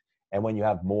sleep. And when you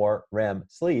have more REM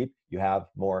sleep, you have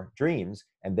more dreams,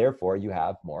 and therefore you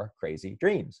have more crazy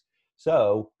dreams.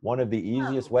 So one of the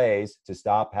easiest ways to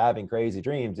stop having crazy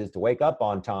dreams is to wake up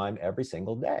on time every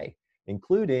single day,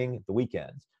 including the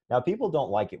weekends. Now, people don't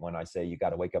like it when I say you got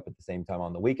to wake up at the same time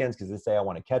on the weekends, because they say I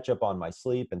want to catch up on my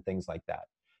sleep and things like that.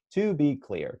 To be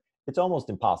clear, it's almost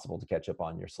impossible to catch up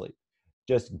on your sleep.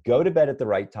 Just go to bed at the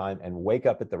right time and wake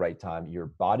up at the right time. Your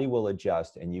body will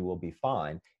adjust and you will be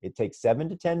fine. It takes 7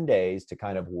 to 10 days to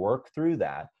kind of work through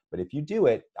that. But if you do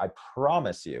it, I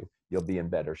promise you, you'll be in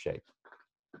better shape.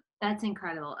 That's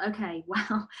incredible. Okay. Wow.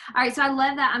 All right. So I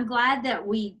love that. I'm glad that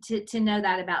to know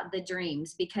that about the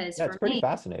dreams, because it's pretty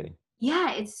fascinating.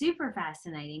 Yeah, it's super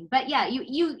fascinating. But yeah,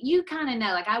 you kind of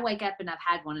know, like, I wake up and I've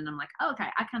had one and I'm like, oh, okay,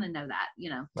 I kind of know that,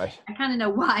 Right. I kind of know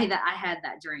why that I had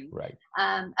that dream. Right.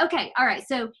 Okay. All right.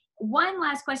 So one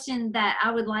last question that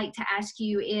I would like to ask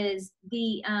you is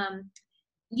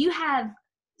you have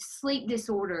sleep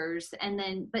disorders,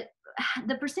 but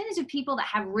the percentage of people that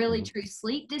have really true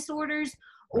sleep disorders,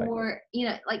 or,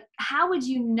 like, how would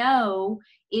you know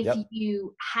if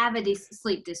you have a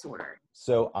sleep disorder?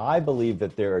 So I believe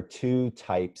that there are two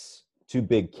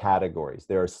big categories.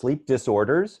 There are sleep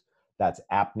disorders, that's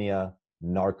apnea,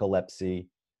 narcolepsy,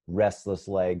 restless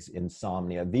legs,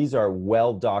 insomnia. These are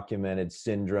well-documented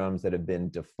syndromes that have been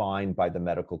defined by the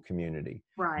medical community.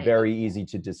 Right. Very easy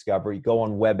to discover. You go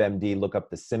on WebMD, look up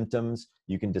the symptoms,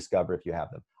 you can discover if you have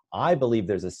them. I believe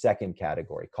there's a second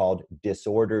category called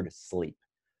disordered sleep.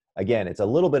 Again, it's a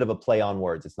little bit of a play on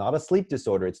words. It's not a sleep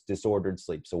disorder, it's disordered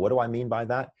sleep. So what do I mean by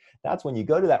that? That's when you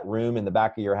go to that room in the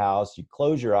back of your house, you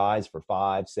close your eyes for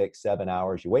 5, 6, 7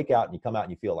 hours, you wake out and you come out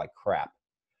and you feel like crap.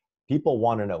 People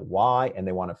want to know why, and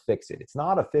they want to fix it. It's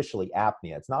not officially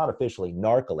apnea. It's not officially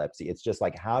narcolepsy. It's just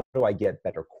like, how do I get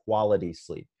better quality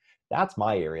sleep? That's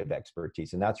my area of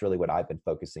expertise, and that's really what I've been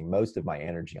focusing most of my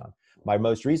energy on. My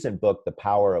most recent book, The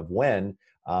Power of When,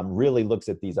 really looks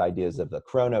at these ideas of the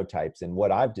chronotypes. And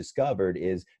what I've discovered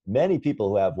is many people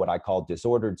who have what I call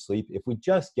disordered sleep, if we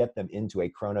just get them into a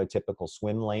chronotypical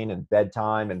swim lane and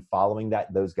bedtime and following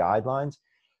those guidelines,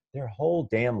 their whole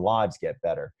damn lives get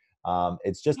better.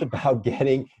 It's just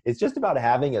about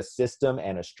having a system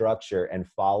and a structure and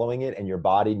following it, and your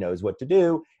body knows what to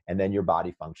do, and then your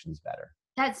body functions better.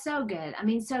 That's so good. I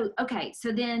mean, okay.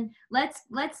 So then let's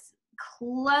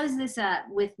close this up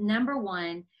with number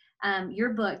one.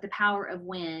 Your book, The Power of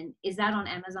When, is that on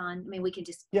Amazon? I mean, we can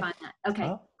just find that. Okay.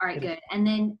 All right, good. And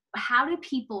then how do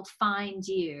people find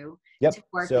you to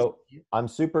work with you? I'm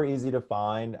super easy to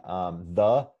find.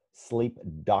 The Sleep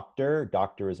Doctor,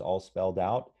 doctor is all spelled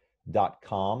out,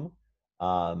 .com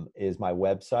is my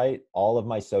website. All of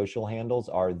my social handles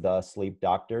are The Sleep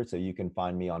Doctor. So you can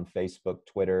find me on Facebook,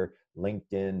 Twitter,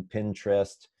 LinkedIn,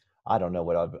 Pinterest. I don't know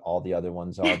what all the other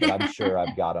ones are, but I'm sure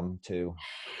I've got them too.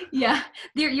 Yeah,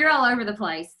 you're all over the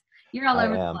place. You're all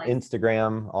over the place.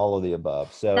 Instagram, all of the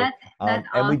above. So, that's awesome.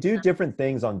 And we do different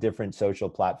things on different social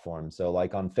platforms. So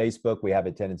like on Facebook, we have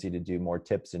a tendency to do more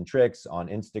tips and tricks. On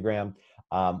Instagram,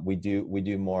 we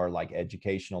do more like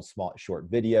educational, small,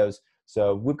 short videos.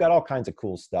 So we've got all kinds of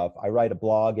cool stuff. I write a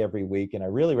blog every week, and I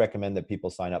really recommend that people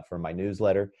sign up for my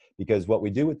newsletter, because what we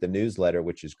do with the newsletter,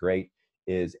 which is great,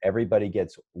 is everybody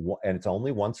gets, and it's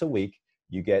only once a week,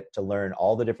 you get to learn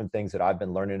all the different things that I've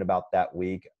been learning about that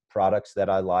week, products that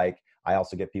I like. I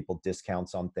also get people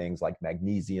discounts on things like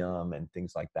magnesium and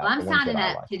things like that. Well, I'm signing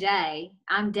up today.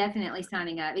 I'm definitely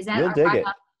signing up. Is that You'll dig it.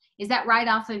 Is that right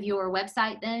off of your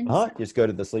website then? Just go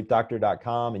to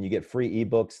thesleepdoctor.com and you get free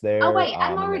ebooks there. Oh wait,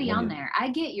 I'm already on there. I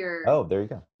get your. Oh, there you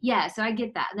go. Yeah, so I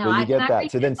get that. No, well, you get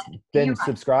that. So then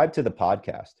subscribe to the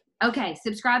podcast. Okay,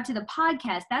 subscribe to the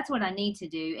podcast. That's what I need to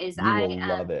do. You will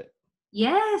love it.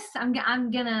 Yes, I'm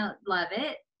gonna love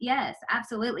it. Yes,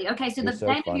 absolutely. Okay, so the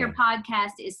name of your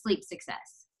podcast is Sleep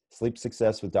Success. Sleep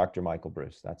Success with Dr. Michael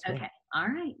Breus. That's me. Okay, all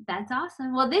right, that's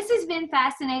awesome. Well, this has been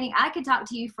fascinating. I could talk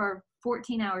to you for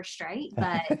 14 hours straight,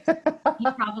 but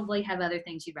you probably have other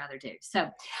things you'd rather do. So,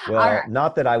 well,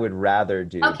 not that I would rather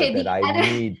do, okay, but that I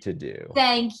need to do.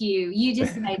 Thank you. You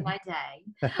just made my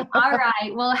day. All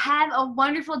right. Well, have a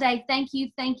wonderful day. Thank you.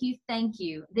 Thank you. Thank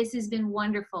you. This has been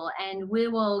wonderful. And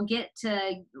we'll get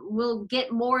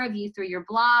more of you through your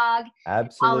blog.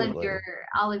 Absolutely.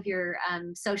 All of your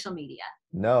social media.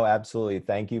 No, absolutely.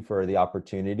 Thank you for the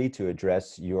opportunity to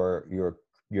address your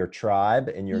tribe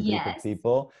and your group of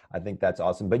people. I think that's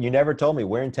awesome. But you never told me,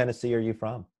 where in Tennessee are you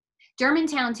from?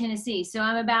 Germantown, Tennessee. So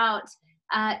I'm about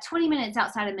 20 minutes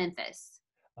outside of Memphis.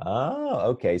 Oh,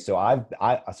 okay. So I'm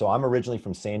originally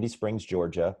from Sandy Springs,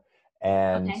 Georgia.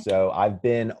 And so I've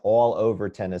been all over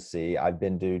Tennessee. I've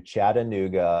been to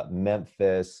Chattanooga,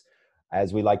 Memphis,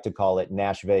 as we like to call it,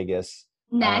 Nash Vegas.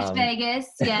 Nash Vegas,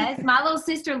 yes. My little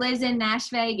sister lives in Nash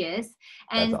Vegas,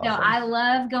 and so I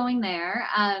love going there.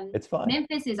 It's fun.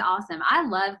 Memphis is awesome. I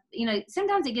love,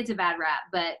 sometimes it gets a bad rap,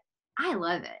 but I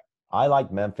love it. I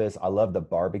like Memphis. I love the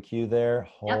barbecue there.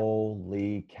 Yep.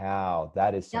 Holy cow.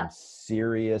 That is some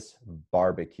serious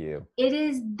barbecue. It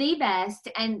is the best.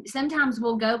 And sometimes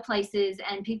we'll go places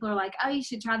and people are like, oh, you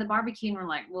should try the barbecue. And we're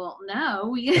like, well,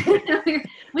 no, we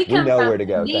come know from where to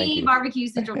go. the barbecue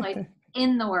central place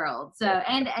in the world. So,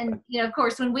 and of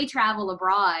course, when we travel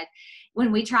abroad,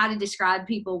 when we try to describe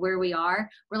people where we are,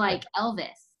 we're like Elvis.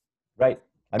 Right.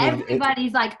 I mean,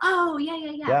 everybody's like, oh,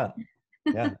 yeah.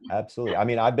 Yeah, absolutely. I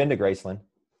mean, I've been to Graceland.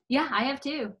 Yeah, I have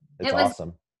too. It was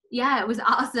awesome. Yeah, it was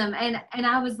awesome. And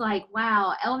I was like,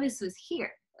 wow, Elvis was here.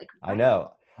 Like, I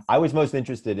know. I was most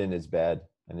interested in his bed,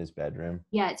 in his bedroom.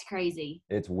 Yeah, it's crazy.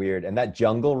 It's weird. And that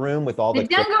jungle room with all the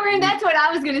jungle room, that's what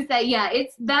I was going to say. Yeah,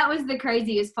 that was the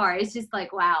craziest part. It's just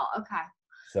like, wow, okay.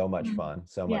 So much fun.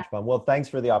 So much fun. Well, thanks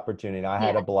for the opportunity. I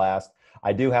had a blast.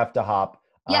 I do have to hop.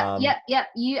 Yep.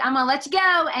 I'm gonna let you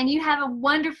go, and you have a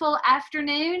wonderful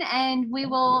afternoon, and we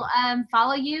will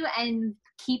follow you and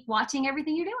keep watching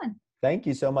everything you're doing. Thank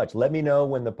you so much. Let me know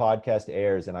when the podcast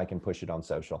airs and I can push it on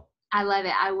social. I love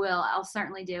it. I will. I'll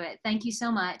certainly do it. Thank you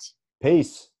so much.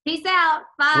 Peace out.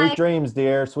 Bye. Sweet dreams,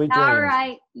 dear. Sweet dreams. All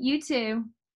right. You too.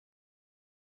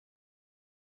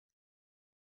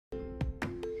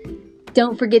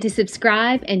 Don't forget to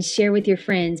subscribe and share with your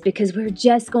friends, because we're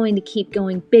just going to keep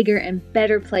going bigger and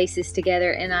better places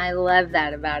together, and I love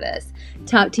that about us.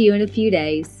 Talk to you in a few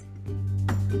days.